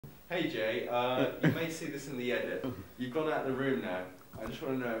Hey Jay, you may see this in the edit. You've gone out of the room now. I just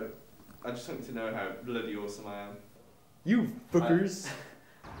want you to know how bloody awesome I am. You fuckers!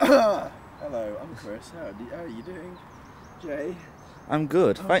 Hello, I'm Chris. How are you doing? Jay? I'm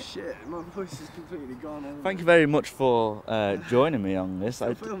good. Oh shit, my voice is completely gone. Thank you very much for joining me on this.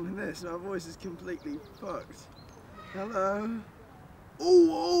 I'm filming this, my voice is completely fucked. Hello?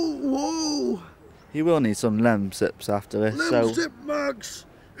 Oh, whoa! You will need some lem sips after this. Sip mugs!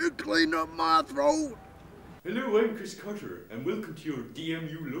 It cleaned up my throat! Hello, I'm Chris Carter, and welcome to your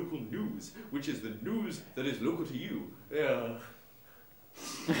DMU local news, which is the news that is local to you. Yeah.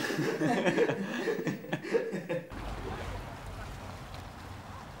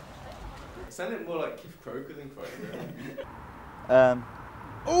 Sounded more like Keith Croker than Croker.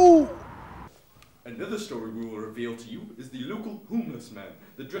 Oh! Another story we will reveal to you is the local homeless man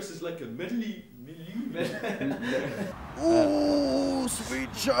that dresses like a medley man. Oh,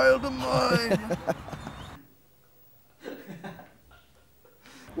 sweet child of mine!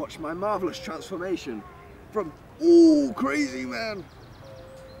 Watch my marvellous transformation from ooh, crazy man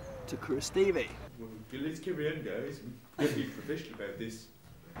to Chris Stevie. Well, let's carry on, guys. We've got to be professional about this.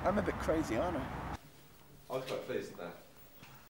 I'm a bit crazy, aren't I? I was quite pleased with that.